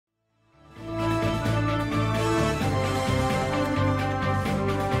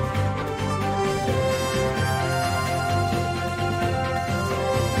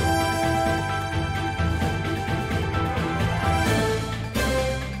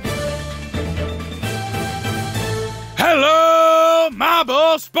Hello,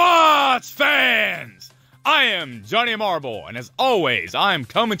 Marble Sports fans! I am Johnny Marble, and as always, I'm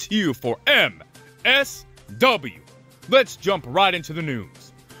coming to you for MSW. Let's jump right into the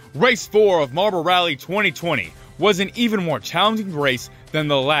news. Race 4 of Marble Rally 2020 was an even more challenging race than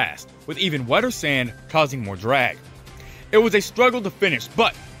the last, with even wetter sand causing more drag. It was a struggle to finish,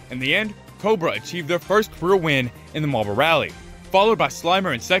 but in the end, Cobra achieved their first career win in the Marble Rally, followed by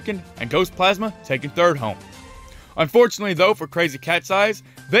Slimer in second and Ghost Plasma taking third home. Unfortunately though, for Crazy Cat's Eyes,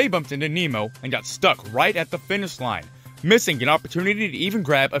 they bumped into Nemo and got stuck right at the finish line, missing an opportunity to even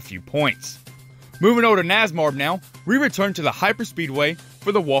grab a few points. Moving over to NASMARB now, we return to the Hyperspeedway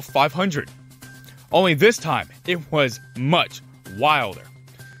for the Wolf 500. Only this time, it was much wilder.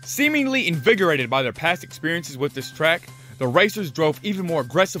 Seemingly invigorated by their past experiences with this track, the racers drove even more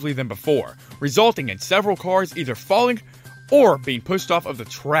aggressively than before, resulting in several cars either falling or being pushed off of the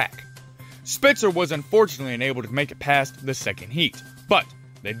track. Spitzer was unfortunately unable to make it past the second heat, but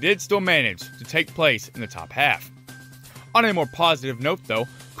they did still manage to take place in the top half. On a more positive note though,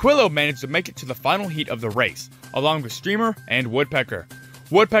 Quillo managed to make it to the final heat of the race, along with Streamer and Woodpecker.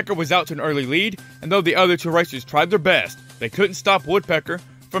 Woodpecker was out to an early lead, and though the other two racers tried their best, they couldn't stop Woodpecker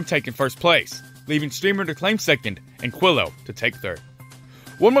from taking first place, leaving Streamer to claim second and Quillo to take third.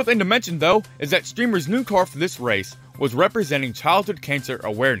 One more thing to mention though, is that Streamer's new car for this race was representing childhood cancer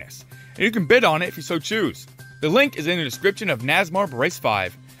awareness, and you can bid on it if you so choose. The link is in the description of NASMARB Race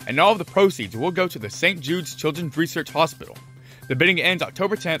 5, and all of the proceeds will go to the St. Jude's Children's Research Hospital. The bidding ends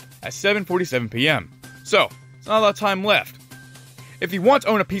October 10th at 7:47 p.m. So, it's not a lot of time left. If you want to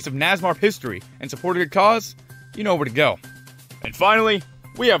own a piece of NASMARB history and support a good cause, you know where to go. And finally,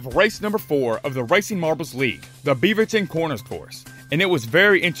 we have race number 4 of the Racing Marbles League, the Beaverton Corners course, and it was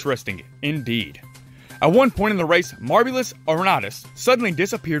very interesting indeed. At one point in the race, Marbulus Ornatus suddenly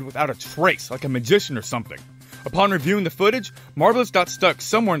disappeared without a trace, like a magician or something. Upon reviewing the footage, Marbulus got stuck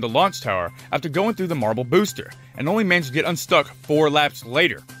somewhere in the launch tower after going through the marble booster, and only managed to get unstuck 4 laps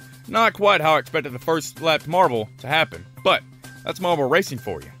later. Not quite how I expected the first lap marble to happen, but that's marble racing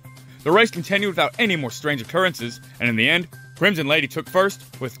for you. The race continued without any more strange occurrences, and in the end, Crimson Lady took first,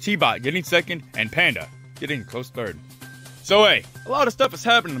 with T-Bot getting second, and Panda getting close third. So hey, a lot of stuff has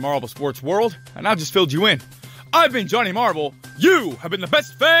happened in the marble sports world, and I've just filled you in. I've been Johnny Marble, you have been the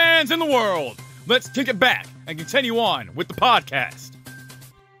best fans in the world! Let's kick it back and continue on with the podcast.